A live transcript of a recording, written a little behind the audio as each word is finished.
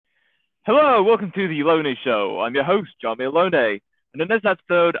Hello, welcome to the E08 Show. I'm your host, John Malone. And in this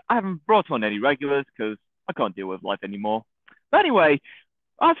episode, I haven't brought on any regulars because I can't deal with life anymore. But anyway,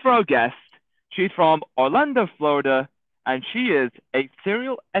 as for our guest, she's from Orlando, Florida, and she is a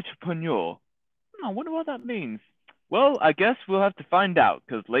serial entrepreneur. I wonder what that means. Well, I guess we'll have to find out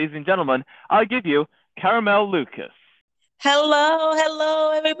because, ladies and gentlemen, I'll give you Caramel Lucas.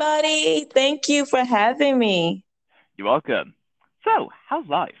 Hello, everybody. Thank you for having me. You're welcome. So, how's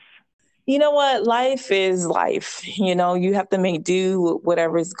life? You know what? Life is life. You have to make do with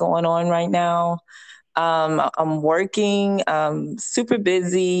whatever's going on right now. I'm working, super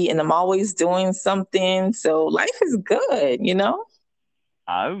busy, and I'm always doing something. So life is good.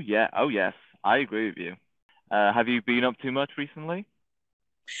 Oh yes, I agree with you. Have you been up too much recently?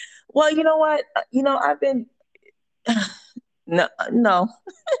 Well, you know what? I've been, no, no.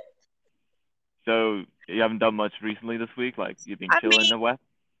 So you haven't done much recently this week? Like you've been I chilling in mean, the West?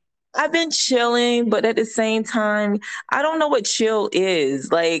 I've been chilling, but at the same time, I don't know what chill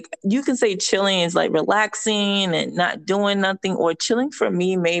is. Like, you can say chilling is like relaxing and not doing nothing, or chilling for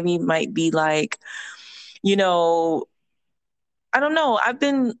me maybe might be like, you know, I don't know.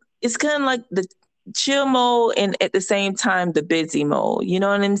 It's kind of like the chill mode and at the same time the busy mode. You know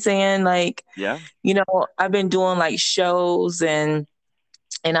what I'm saying? Like, Yeah, I've been doing like shows and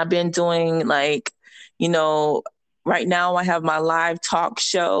I've been doing like, you know, right now I have my live talk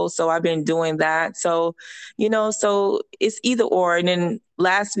show, so I've been doing that. So, so it's either or. And then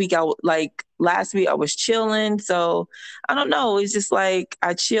last week I was chilling, so I don't know. It's just like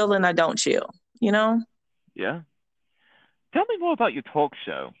I chill and I don't chill. You know. yeah. Tell me more about your talk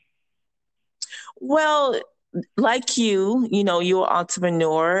show. Well, like you're an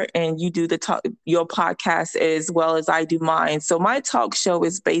entrepreneur and you do your podcast as well as I do mine. So my talk show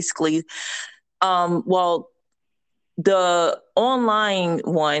is basically, well, the online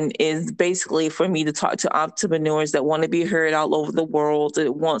one is basically for me to talk to entrepreneurs that want to be heard all over the world,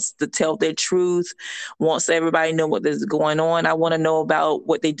 that wants to tell their truth, wants everybody to know what is going on. I want to know about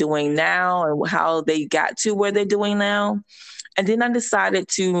what they're doing now and how they got to where they're doing now. And then I decided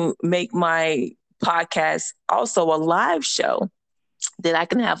to make my podcast also a live show that I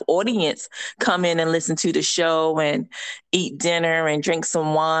can have audience come in and listen to the show and eat dinner and drink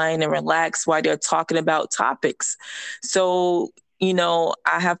some wine and relax while they're talking about topics. So,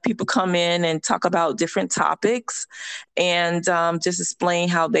 I have people come in and talk about different topics and just explain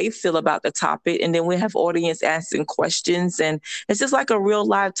how they feel about the topic. And then we have audience asking questions. And it's just like a real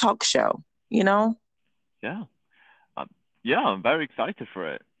live talk show, you know? Yeah, um, yeah. I'm very excited for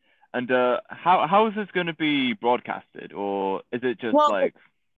it. And how is this going to be broadcasted, or is it just Well, like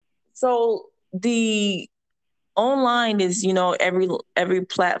so the online is every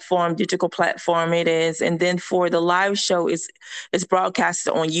platform, digital platform it is, and then for the live show is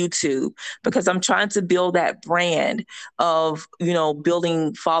broadcasted on YouTube, because I'm trying to build that brand of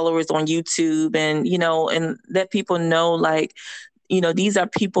building followers on YouTube, and and let people know, like, these are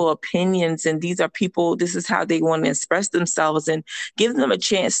people opinions, and these are people, this is how they want to express themselves, and give them a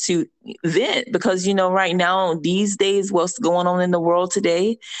chance to vent, because right now, these days, what's going on in the world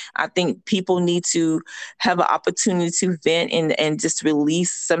today, I think people need to have an opportunity to vent and just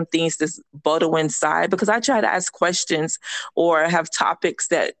release some things that's bottle inside, because I try to ask questions or have topics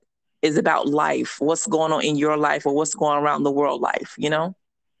that is about life, what's going on in your life or what's going on around the world life.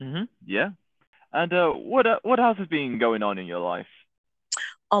 yeah? And what else has been going on in your life?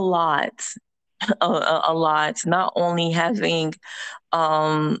 A lot. A lot. Not only having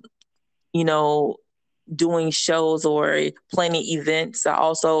um you know doing shows or planning events, I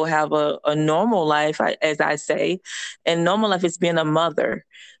also have a normal life, as I say. And normal life is being a mother.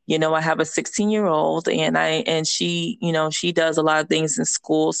 I have a 16-year-old, and she does a lot of things in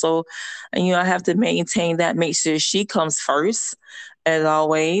school. So, and, I have to maintain that, make sure she comes first as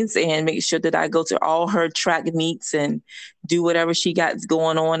always, and make sure that I go to all her track meets and do whatever she got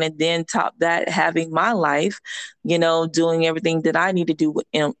going on. And then top that, having my life, doing everything that I need to do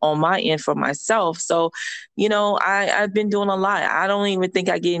on my end for myself. So, I've been doing a lot. I don't even think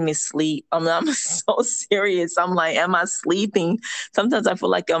I get any sleep. I'm so serious. I'm like, am I sleeping? Sometimes I feel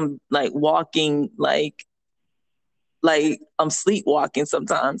like I'm like walking, like I'm sleepwalking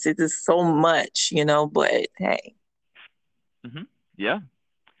sometimes. It's just so much, but hey. Hmm. Yeah.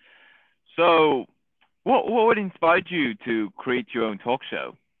 So what inspired you to create your own talk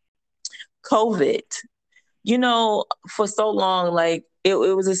show? COVID. For so long, like it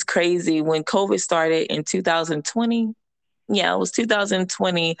was just crazy when COVID started in 2020. Yeah, it was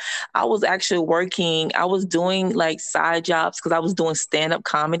 2020. I was actually working, I was doing like side jobs because I was doing stand-up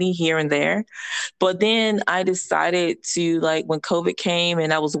comedy here and there. But then I decided to, like, when COVID came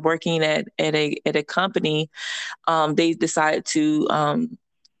and I was working at a company, they decided to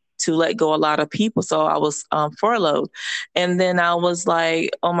let go a lot of people. So I was furloughed. And then I was like,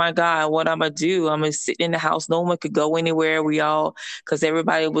 oh my God, what I'm going to do? I'm going to sit in the house. No one could go anywhere. Because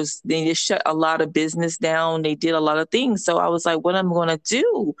everybody they just shut a lot of business down. They did a lot of things. So I was like, what am I going to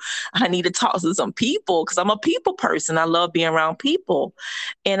do? I need to talk to some people because I'm a people person. I love being around people.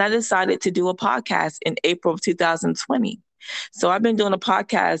 And I decided to do a podcast in April of 2020. So I've been doing a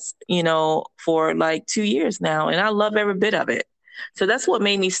podcast, for like 2 years now, and I love every bit of it. So that's what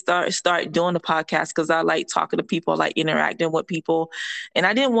made me start doing the podcast because I like talking to people, I like interacting with people, and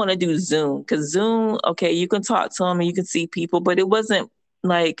I didn't want to do Zoom because Zoom, okay, you can talk to them and you can see people, but it wasn't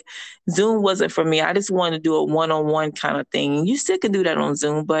like Zoom wasn't for me. I just wanted to do a one-on-one kind of thing. You still can do that on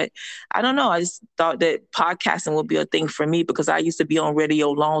Zoom, but I don't know. I just thought that podcasting would be a thing for me because I used to be on radio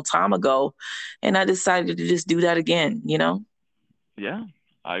a long time ago, and I decided to just do that again. Yeah,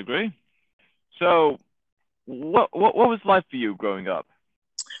 I agree. So, what was life for you growing up?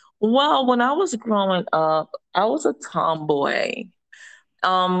 Well, when I was growing up, I was a tomboy.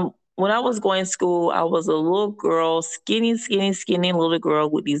 When I was going to school, I was a little girl, skinny, skinny, skinny little girl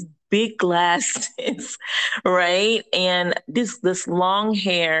with these big glasses, right? And this long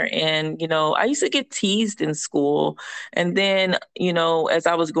hair. And, I used to get teased in school. And then, as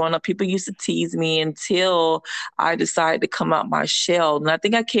I was growing up, people used to tease me until I decided to come out my shell. And I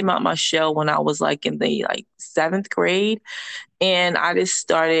think I came out my shell when I was like in the seventh grade. And I just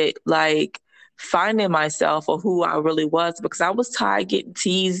started like finding myself or who I really was because I was tired getting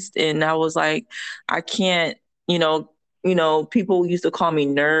teased and I was like, I can't, you know, people used to call me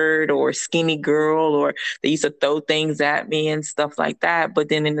nerd or skinny girl, or they used to throw things at me and stuff like that. But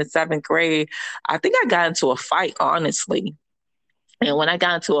then in the seventh grade, I think I got into a fight, honestly. And when I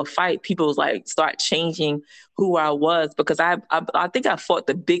got into a fight, people was like start changing who I was because I think I fought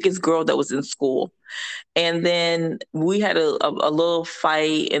the biggest girl that was in school. And then we had a little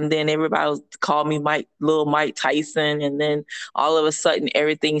fight, and then called me little Mike Tyson. And then all of a sudden,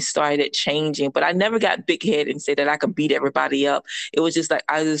 everything started changing. But I never got big head and said that I could beat everybody up. It was just like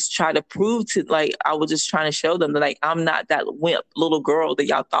I just tried to prove to I was just trying to show them that I'm not that wimp little girl that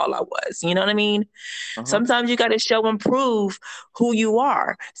y'all thought I was. You know what I mean? Uh huh. Sometimes you got to show and prove who you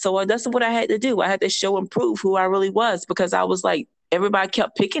are. So that's what I had to do. I had to show and prove who I really was because I was like, everybody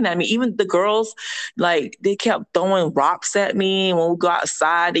kept picking at me. Even the girls, like they kept throwing rocks at me. And when we go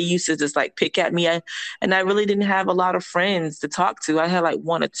outside, they used to just like pick at me. And I really didn't have a lot of friends to talk to. I had like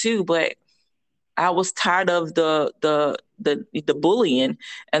one or two, but I was tired of the bullying.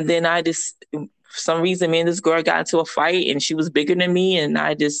 And then I just, for some reason, me and this girl got into a fight, and she was bigger than me, and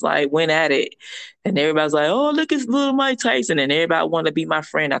I just like went at it. And everybody's like, "Oh, look, it's little Mike Tyson," and everybody wanted to be my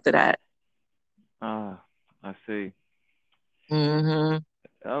friend after that. Ah, I see. Hmm.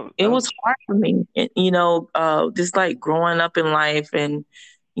 That It was was hard for me, just like growing up in life and,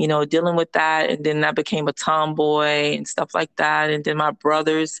 dealing with that. And then I became a tomboy and stuff like that. And then my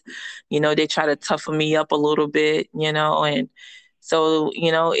brothers, they try to toughen me up a little bit, and so,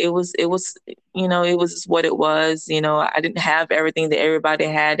 it was what it was. I didn't have everything that everybody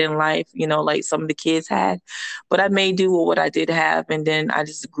had in life, like some of the kids had, but I made do with what I did have. And then I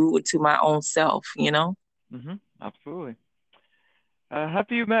just grew into my own self. absolutely. Have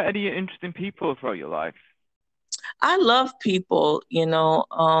you met any interesting people throughout your life? I love people.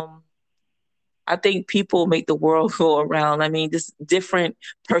 I think people make the world go around. I mean, just different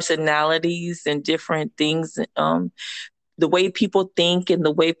personalities and different things. The way people think and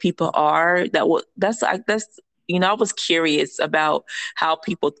the way people are, I was curious about how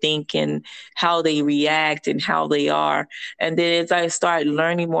people think and how they react and how they are. And then as I started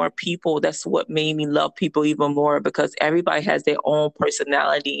learning more people, that's what made me love people even more because everybody has their own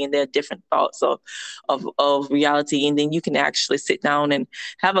personality and their different thoughts of reality. And then you can actually sit down and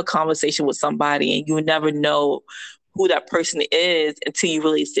have a conversation with somebody, and you would never know who that person is until you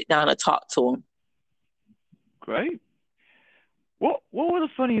really sit down and talk to them. Great. What were the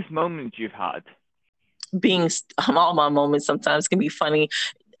funniest moments you've had? All my moments sometimes can be funny.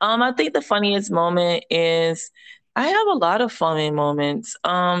 I think the funniest moment is I have a lot of funny moments.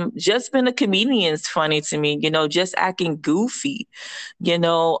 Just being a comedian is funny to me, just acting goofy.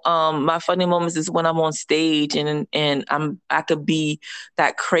 My funny moments is when I'm on stage and I could be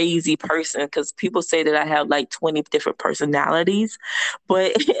that crazy person because people say that I have like 20 different personalities,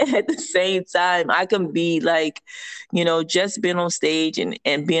 but at the same time, I can be like, just being on stage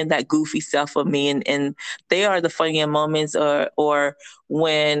and being that goofy self of me, and they are the funnier moments, or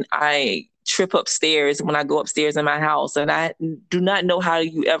when I trip upstairs when I go upstairs in my house. And I do not know how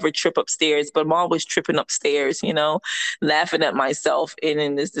you ever trip upstairs, but I'm always tripping upstairs, laughing at myself.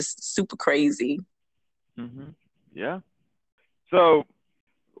 And it's just super crazy. Yeah. So,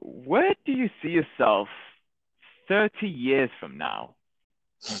 where do you see yourself 30 years from now?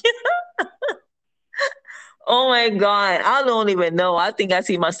 Oh my God. I don't even know. I think I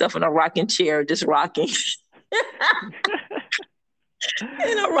see myself in a rocking chair, just rocking.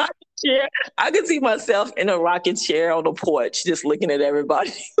 In a rocking chair. I can see myself in a rocking chair on the porch, just looking at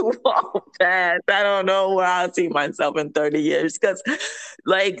everybody walk past. I don't know where I see myself in 30 years. Because,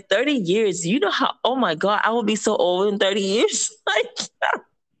 like, 30 years, you know how, oh my God, I will be so old in 30 years. Like,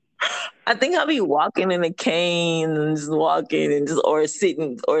 I think I'll be walking in a cane and just walking and just or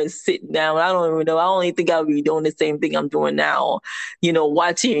sitting down. I don't even know. I only think I'll be doing the same thing I'm doing now,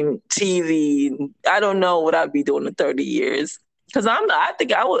 watching TV. I don't know what I'd be doing in 30 years. Cause I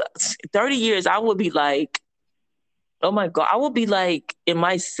think I would 30 years, I would be like, oh my God, I would be like in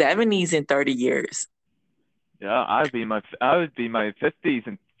my 70s in 30 years. Yeah, I would be in my 50s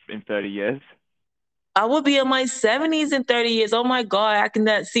in 30 years. I would be in my 70s in 30 years. Oh my God, I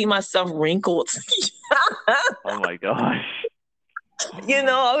cannot see myself wrinkled. Oh my gosh.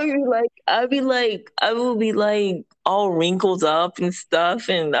 I will be like all wrinkled up and stuff.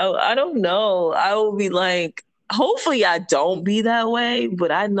 And I don't know. I will be like, hopefully I don't be that way,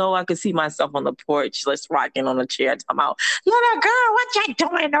 but I know I could see myself on the porch, just rocking on a chair, talking about, little girl, what you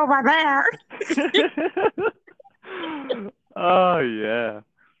doing over there? Oh yeah.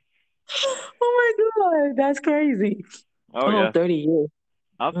 Oh my God, that's crazy. Oh Oh, yes, 30 years.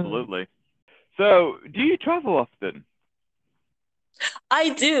 Mm. absolutely. So, do you travel often? I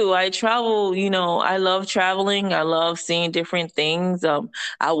do. I travel, I love traveling. I love seeing different things.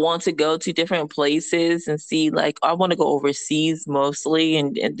 I want to go to different places and see, like, I want to go overseas mostly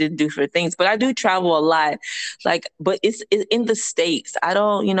and do different things. But I do travel a lot. Like, but it's in the States. I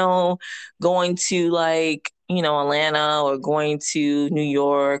don't, going to like, Atlanta or going to New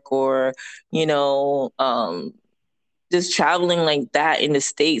York or, you know, um, just traveling like that in the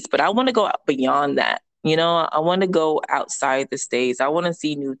States, but I want to go out beyond that. I want to go outside the States. I want to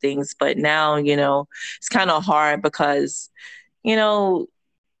see new things. But now, it's kind of hard because, you know,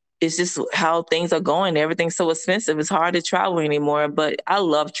 it's just how things are going. Everything's so expensive. It's hard to travel anymore. But I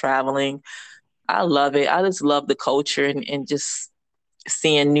love traveling. I love it. I just love the culture and just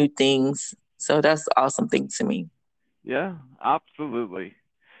seeing new things. So that's the awesome thing to me. Yeah, absolutely.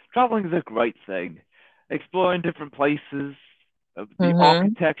 Traveling is a great thing. Exploring different places, the Hmm.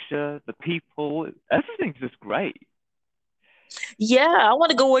 architecture, the people, everything's just great. Yeah, I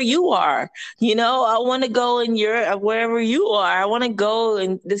want to go where you are. I want to go in Europe, wherever you are. I want to go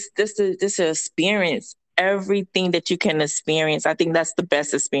and this experience everything that you can experience. I think that's the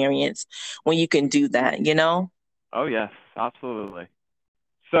best experience when you can do that. Oh yes, absolutely.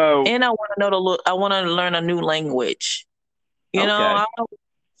 So, And I want to I want to learn a new language. You know, okay. I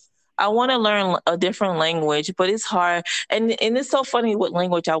I want to learn a different language, but it's hard. And it's so funny what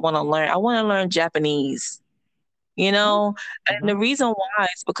language I want to learn. I want to learn Japanese. And Mm-hmm. the reason why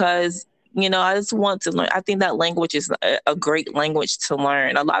is because I just want to learn. I think that language is a great language to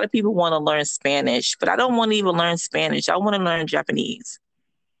learn. A lot of people want to learn Spanish, but I don't want to even learn Spanish. I want to learn Japanese.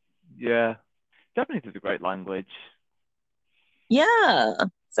 Yeah, Japanese is a great language. Yeah.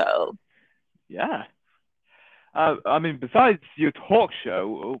 So, Yeah. I mean, besides your talk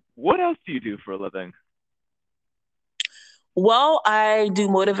show, what else do you do for a living? well, I do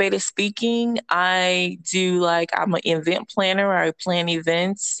motivated speaking. I'm an event planner. I plan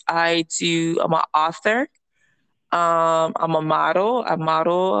events. I'm an author. I'm a model. I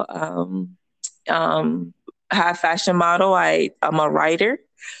model. Um, High fashion model. I'm a writer.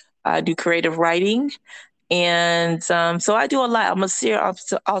 I do creative writing. And so I do a lot. I'm a serial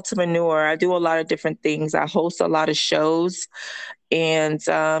entrepreneur. I do a lot of different things. I host a lot of shows, and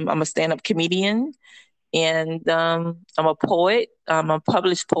I'm a stand-up comedian. And I'm a poet. I'm a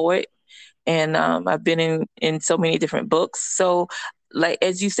published poet, and I've been in so many different books. So, like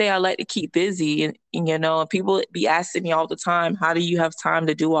as you say, I like to keep busy, and people be asking me all the time, "How do you have time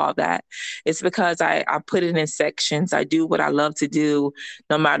to do all that?" It's because I put it in sections. I do what I love to do,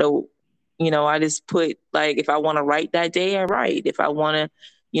 no matter I just put like if I want to write that day, I write. If I want to,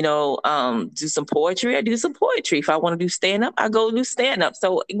 do some poetry, I do some poetry. If I want to do stand up, I go do stand up.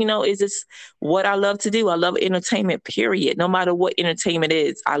 So, it's just what I love to do. I love entertainment, period. No matter what entertainment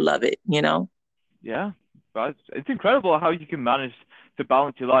is, I love it. Yeah, but it's incredible how you can manage to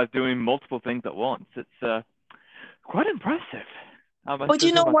balance your life doing multiple things at once. It's quite impressive. I must But say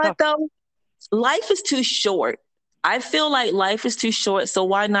you so know what myself. though? Life is too short. I feel like life is too short, so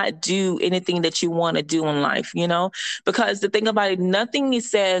why not do anything that you want to do in life? Because the thing about it, nothing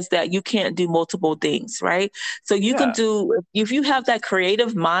says that you can't do multiple things, right? So you can Yeah. do, if you have that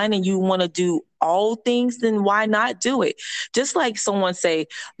creative mind and you want to do all things, then why not do it? Just like someone say,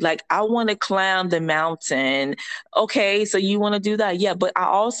 like, I want to climb the mountain. Okay, so you want to do that. Yeah, but I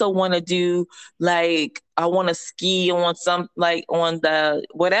also want to do like, I want to ski on some, like on the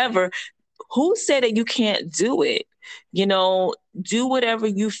whatever. Who said that you can't do it? Do whatever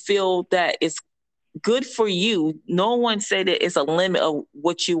you feel that is good for you. No one said that it's a limit of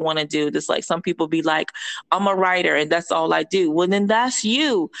what you want to do. Just like some people be like, I'm a writer and that's all I do. Well, then that's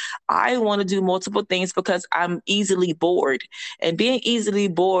you. I want to do multiple things because I'm easily bored. And being easily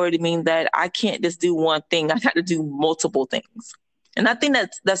bored means that I can't just do one thing. I got to do multiple things. And I think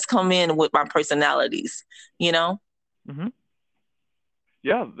that's come in with my personalities. Hmm.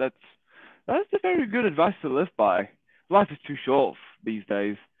 Yeah, that's a very good advice to live by. Life is too short these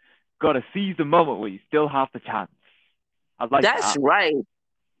days. Gotta seize the moment where you still have the chance. I like That's that. right.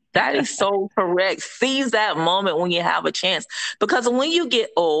 That is so correct. Seize that moment when you have a chance. Because when you get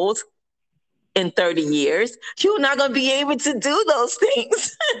old in 30 years, you're not going to be able to do those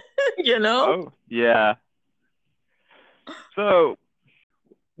things, you know? Oh, yeah. So,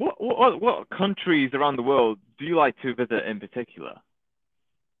 what countries around the world do you like to visit in particular?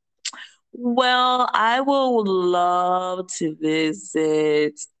 Well, I will love to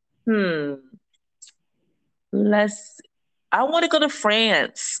visit. Hmm. Let's, I want to go to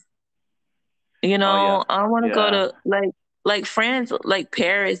France. Oh yeah, I want to go yeah, to like France, like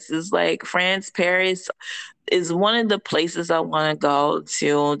Paris is like France, Paris is one of the places I want to go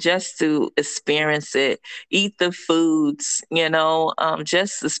to just to experience it, eat the foods,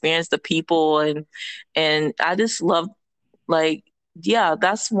 just experience the people and I just love like yeah,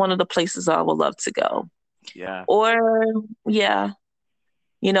 that's one of the places I would love to go. yeah, Or yeah,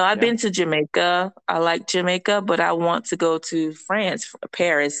 I've yeah. been to Jamaica. I like Jamaica, but I want to go to France,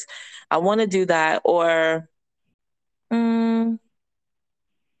 Paris. I want to do that. Or mm,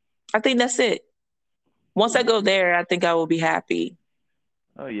 I think that's it. Once I Ooh, go there, I think I will be happy.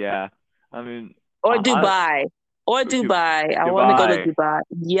 oh yeah. I mean, Or I Dubai. Or Du- Dubai. I want to go to Dubai. Dubai.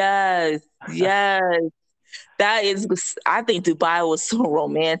 Yes. Yes. That is, I think Dubai was so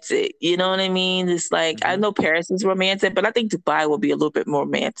romantic. You know what I mean? It's like, I Hmm. know Paris is romantic, but I think Dubai will be a little bit more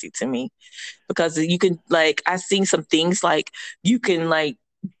romantic to me because you can, like, I've seen some things like you can, like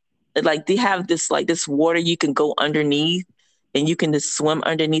they have this water you can go underneath and you can just swim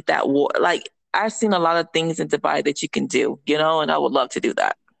underneath that water. Like, I've seen a lot of things in Dubai that you can do, and I would love to do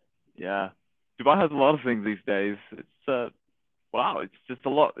that. Yeah, Dubai has a lot of things these days. It's wow, it's just a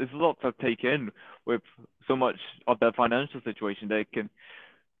lot. It's a lot to take in with so much of their financial situation. They can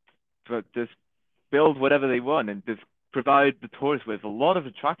just build whatever they want and just provide the tourists with a lot of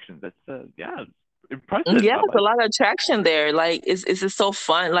attractions. That's yeah, it's impressive. Yeah, I it's a like. lot of attraction there. Like, it's just so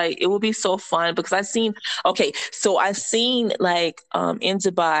fun. Like, it would be so fun because I've seen like in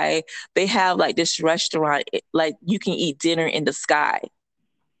Dubai, they have like this restaurant, like you can eat dinner in the sky,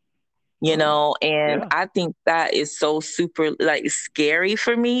 Oh, and yeah. I think that is so super like scary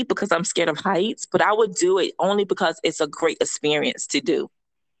for me because I'm scared of heights, but I would do it only because it's a great experience to do.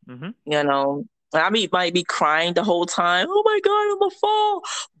 Mhm. you know. Might be crying the whole time. Oh my God, I'm gonna fall.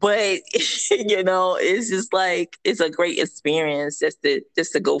 But it's just like it's a great experience just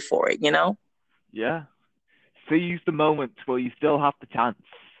to go for it. Yeah. Seize the moment while you still have the chance.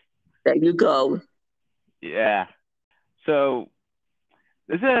 There you go. Yeah. So,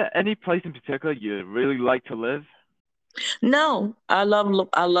 is there any place in particular you really like to live? No, I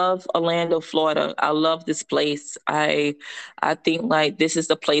love Orlando, Florida. I love this place. I think like this is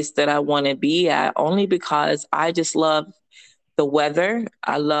the place that I want to be at only because I just love the weather.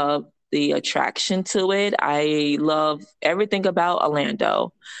 I love the attraction to it. I love everything about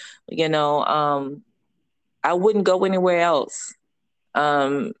Orlando. You know, I wouldn't go anywhere else.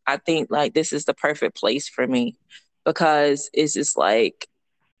 I think like this is the perfect place for me because it's just like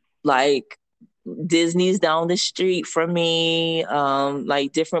Disney's down the street from me.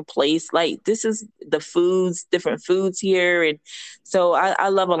 Like different place. Like this is the foods, different foods here, and so I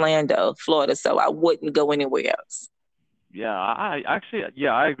love Orlando, Florida. So I wouldn't go anywhere else. Yeah, I actually,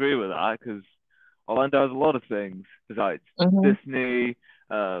 yeah, I agree with that because Orlando has a lot of things besides Hmm. Disney,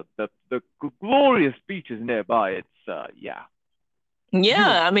 the glorious beaches nearby. It's yeah,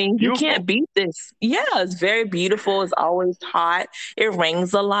 Yeah, I mean, you can't beautiful. beat this. Yeah, it's very beautiful. It's always hot. It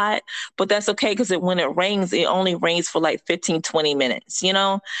rains a lot, but that's okay because when it rains, it only rains for like 15, 20 minutes, you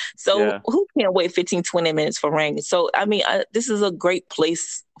know? So Yeah, who can't wait 15, 20 minutes for rain? So, I mean, this is a great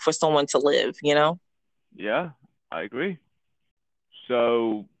place for someone to live, you know? yeah, I agree.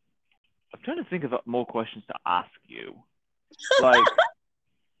 So I'm trying to think of more questions to ask you. Like,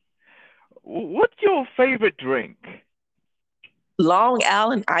 what's your favorite drink? Long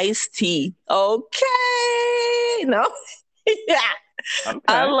Island iced tea. Okay. No. Yeah.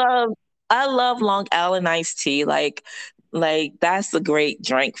 I Okay. love I love Long Island iced tea. Like that's a great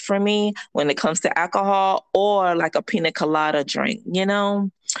drink for me when it comes to alcohol or like a pina colada drink, you know?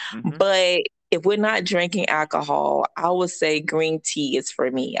 Mhm. But if we're not drinking alcohol, I would say green tea is for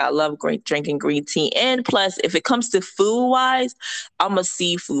me. I love drinking green tea. And plus, if it comes to food wise, I'm a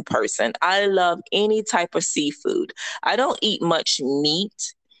seafood person. I love any type of seafood. I don't eat much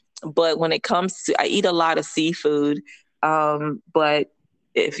meat, but when it comes to, I eat a lot of seafood. But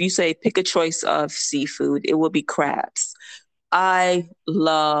if you say pick a choice of seafood, it would be crabs. I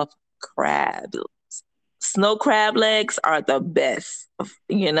love crabs. Snow crab legs are the best,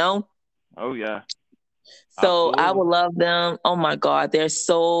 you know? Oh yeah, So I absolutely. would love them. Oh my God, they're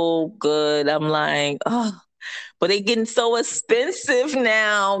so good. I'm like, oh, but they getting so expensive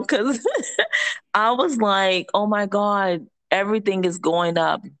now because I was like, oh my God, everything is going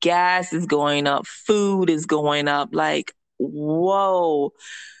up. Gas is going up. Food is going up. Like, whoa,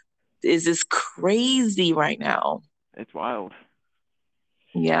 is this crazy right now? It's wild.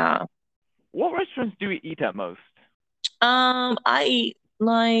 Yeah. What restaurants do you eat at most? I eat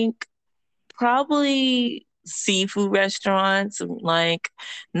like probably seafood restaurants, like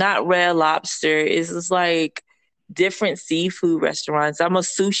not Red Lobster. It's just like different seafood restaurants. I'm a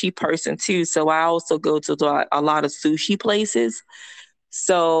sushi person too, so I also go to a lot of sushi places.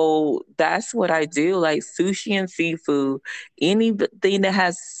 So that's what I do, like sushi and seafood. Anything that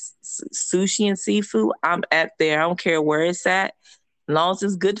has sushi and seafood, I'm at there. I don't care where it's at. As long as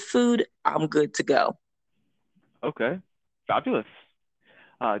it's good food, I'm good to go. Okay, fabulous.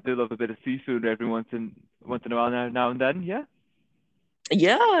 I do love a bit of seafood every once in a while now and then. Yeah.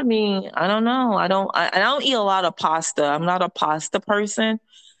 Yeah, I mean, I don't know. I don't eat a lot of pasta. I'm not a pasta person.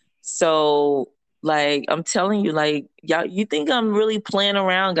 So like I'm telling you, like y'all you think I'm really playing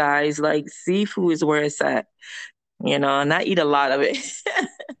around, guys. Like seafood is where it's at, and I eat a lot of it.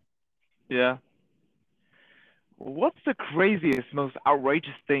 Yeah. What's the craziest, most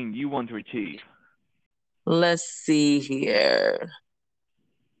outrageous thing you want to achieve? Let's see here.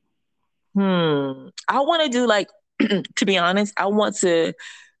 I want to do like to be honest, I want to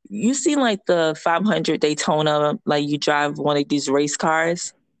you see like the 500 Daytona, like you drive one of these race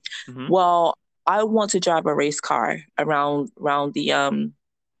cars. Mhm. Well, I want to drive a race car around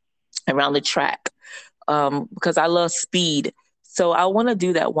the track because I love speed. So I want to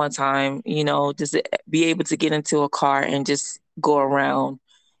do that one time, just to be able to get into a car and just go around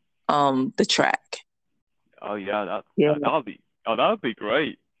the track. Oh yeah, Yeah. that would be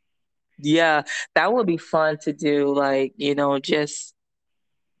great. Yeah, that would be fun to do. Like,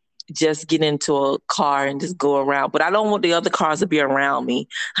 just get into a car and just go around. But I don't want the other cars to be around me.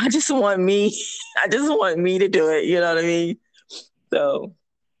 I just want me. I just want me to do it. You know what I mean? So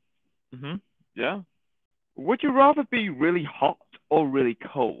Mhm. Yeah. Would you rather be really hot or really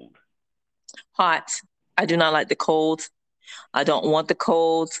cold? hot. I do not like the cold. I don't want the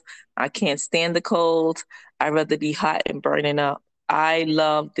cold. I can't stand the cold. I'd rather be hot and burning up. I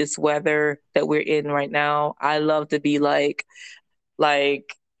love this weather that we're in right now. I love to be like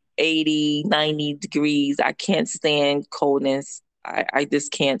 80, 90 degrees. I can't stand coldness. I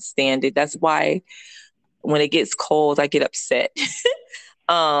just can't stand it. That's why when it gets cold, I get upset.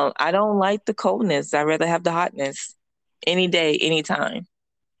 I don't like the coldness. I'd rather have the hotness any day, anytime.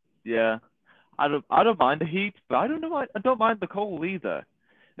 Yeah. I don't mind the heat, but I don't mind the cold either.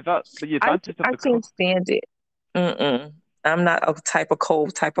 In fact, the advantage of I the cold, can't stand it. Mm-mm. I'm not a type of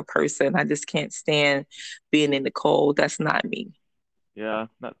cold type of person. I just can't stand being in the cold. That's not me. yeah,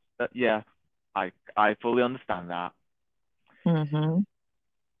 yeah, I fully understand that. Hmm.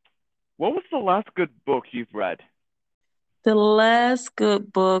 What was the last good book you've read? The last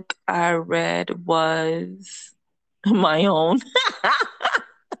good book I read was my own.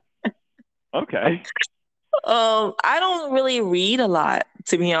 Okay. I don't really read a lot,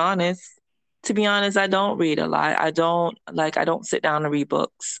 to be honest. To be honest, I don't read a lot. I don't sit down and read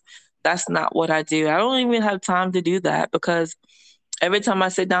books. That's not what I do. I don't even have time to do that because every time I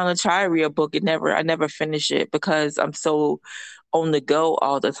sit down to try to read a book, I never finish it because I'm so on the go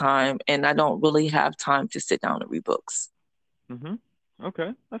all the time and I don't really have time to sit down and read books. Mhm.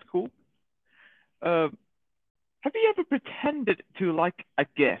 Okay, that's cool. Uh, have you ever pretended to like a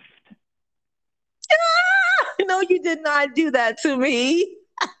gift? No, you did not do that to me.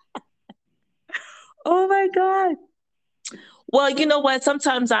 Oh my God. Well, you know what?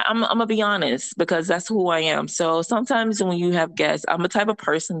 Sometimes I'm gonna be honest because that's who I am. So sometimes when you have guests, I'm a type of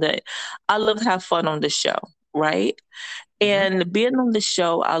person that I love to have fun on the show, right? Mhm. And being on the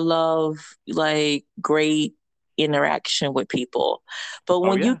show, I love like great interaction with people. But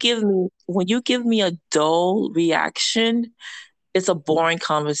Oh yeah. when you give me a dull reaction, it's a boring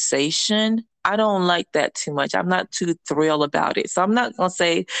conversation. I don't like that too much. I'm not too thrilled about it. So I'm not gonna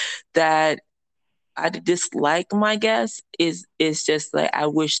say that I dislike my guests. Is just like I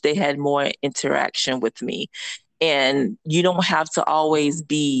wish they had more interaction with me. And you don't have to always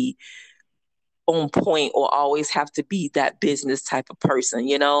be on point or always have to be that business type of person,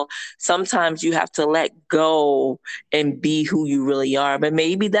 you know? Sometimes you have to let go and be who you really are, but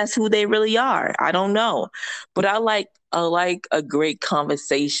maybe that's who they really are. I don't know. But I like a great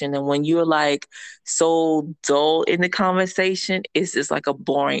conversation, and when you're like so dull in the conversation, it's just like a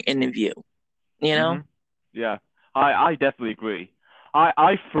boring interview, you know? Mhm. Yeah. I definitely agree.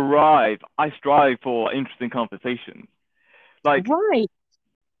 I strive for interesting conversations. Like, Right.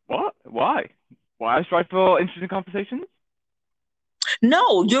 what? Why? Why I strive for interesting conversations?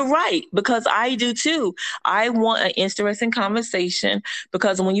 No, you're right, because I do too. I want an interesting conversation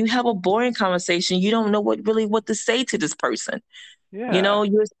because when you have a boring conversation, you don't know what to say to this person. You Yeah. know,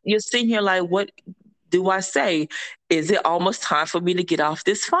 you're sitting here like, what do I say? Is it almost time for me to get off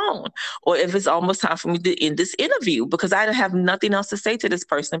this phone? Or if it's almost time for me to end this interview because I have nothing else to say to this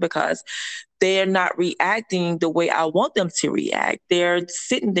person because they're not reacting the way I want them to react. They're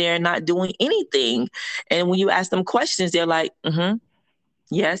sitting there not doing anything. And when you ask them questions, they're like, mm-hmm,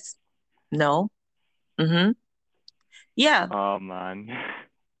 yes, no, mm-hmm, yeah. Oh man.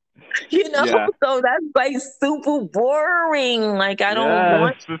 You know, Yeah. so that's like super boring. Like I don't Yes.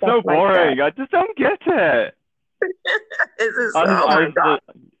 want It's stuff so like that. boring. I just don't get it. It's just, oh I my just, God.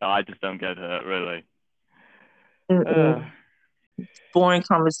 I just don't get it, really. Uh, Mm-mm. Boring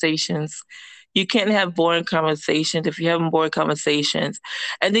conversations. You can't have boring conversations if you're having boring conversations.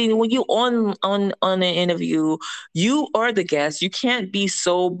 And then when you on an interview, you are the guest. You can't be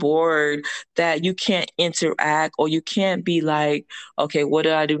so bored that you can't interact or you can't be like, okay, what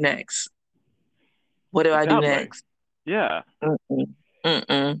do I do next? What do I do exactly. next? Yeah. Mm-mm.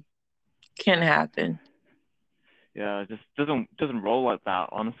 Mm-mm. Can't happen. Yeah. It just doesn't roll like that,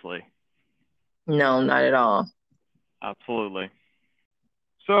 honestly. No, not at all. Absolutely.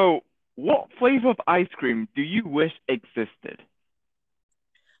 So, what flavor of ice cream do you wish existed?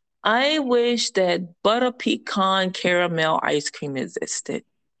 I wish that butter pecan caramel ice cream existed.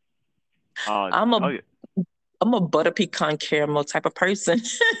 I'm a Oh, yeah. I'm a butter pecan caramel type of person.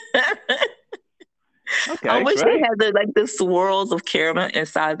 I Okay, wish they great. had the swirls of caramel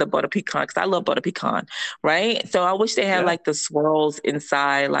inside the butter pecan because I love butter pecan, right? So I wish they had Yeah. like the swirls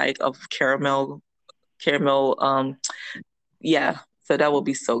inside like of caramel. Yeah. So that would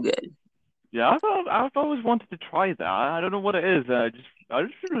be so good. Yeah, I've always wanted to try that. I don't know what it is. I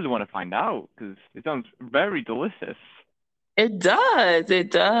just really want to find out because it sounds very delicious. It does.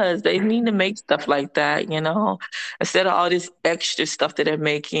 It does. They need to make stuff like that, you know, instead of all this extra stuff that they're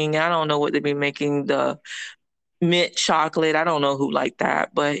making. I don't know what they be making the mint chocolate. I don't know who like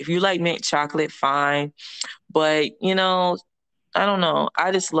that, but if you like mint chocolate, fine. But you know, I don't know.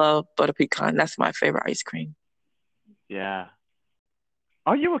 I just love butter pecan. That's my favorite ice cream. Yeah.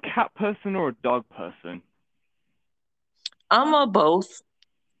 Are you a cat person or a dog person? I'm a both.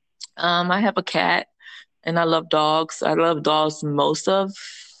 I have a cat and I love dogs. I love dogs most of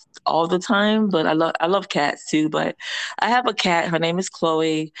all the time, but I love cats too. But I have a cat. Her name is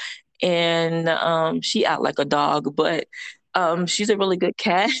Chloe, and she act like a dog, but she's a really good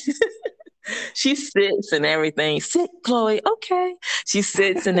cat. She sits and everything. Sit, Chloe. Okay. She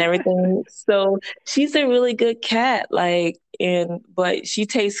sits and everything. So she's a really good cat. Like, and but she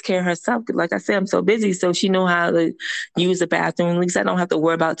takes care of herself. Like I said, I'm so busy, so she know how to use the bathroom. At least I don't have to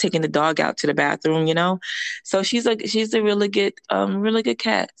worry about taking the dog out to the bathroom. You know. So she's a really good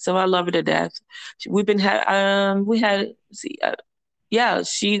cat. So I love her to death. We've been we had let's see yeah,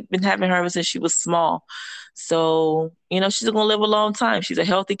 she's been having her ever since she was small. So, you know, she's gonna live a long time. She's a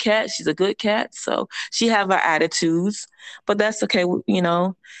healthy cat. She's a good cat. So she have her attitudes, but that's okay. You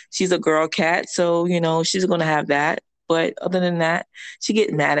know, she's a girl cat, so you know she's gonna have that. But other than that, she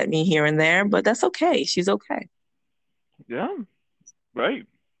get mad at me here and there, but that's okay. She's okay. Yeah, right.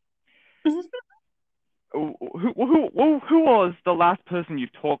 Who was the last person you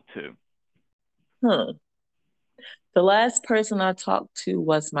talked to? Hmm. The last person I talked to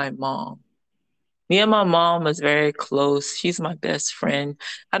was my mom. Me and my mom was very close. She's my best friend.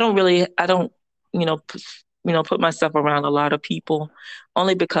 I don't, you know, put myself around a lot of people,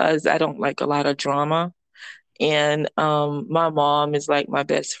 only because I don't like a lot of drama. And my mom is like my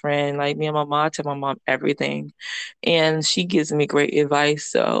best friend. Like me and my mom, I tell my mom everything, and she gives me great advice.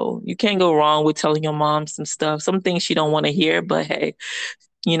 So you can't go wrong with telling your mom some stuff. Some things she don't want to hear, but hey,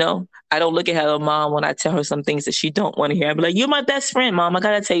 I don't look at her mom when I tell her some things that she don't want to hear. I be like, "You're my best friend, mom. I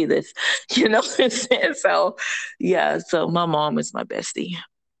gotta tell you this," you know. So, yeah. So my mom is my bestie.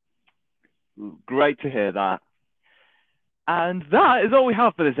 Great to hear that. And that is all we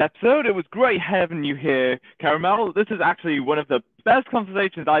have for this episode. It was great having you here, Caramel. This is actually one of the best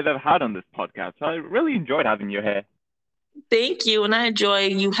conversations I've ever had on this podcast. I really enjoyed having you here. Thank you, and I enjoy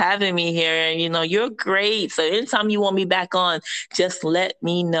you having me here. You're great. So anytime you want me back on, just let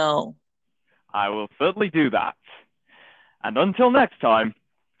me know. I will certainly do that. And until next time,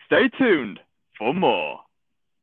 stay tuned for more.